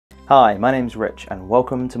Hi, my name's Rich and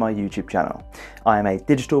welcome to my YouTube channel. I am a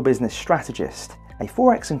digital business strategist, a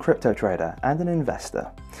Forex and crypto trader and an investor.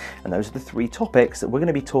 And those are the three topics that we're going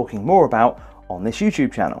to be talking more about on this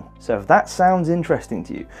YouTube channel. So if that sounds interesting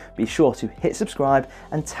to you, be sure to hit subscribe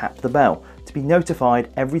and tap the bell to be notified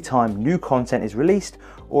every time new content is released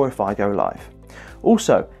or if I go live.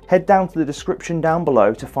 Also, head down to the description down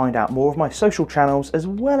below to find out more of my social channels, as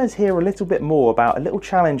well as hear a little bit more about a little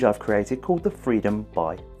challenge I've created called the Freedom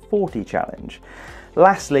by 40 Challenge.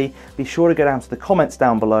 Lastly, be sure to go down to the comments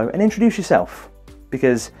down below and introduce yourself,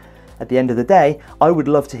 because at the end of the day, I would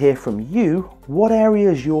love to hear from you what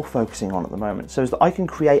areas you're focusing on at the moment, so that I can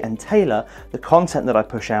create and tailor the content that I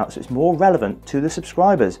push out so it's more relevant to the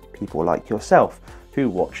subscribers, people like yourself who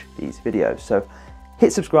watch these videos. So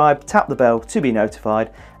hit subscribe, tap the bell to be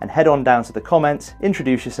notified, and head on down to the comments,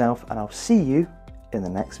 introduce yourself, and I'll see you in the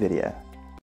next video.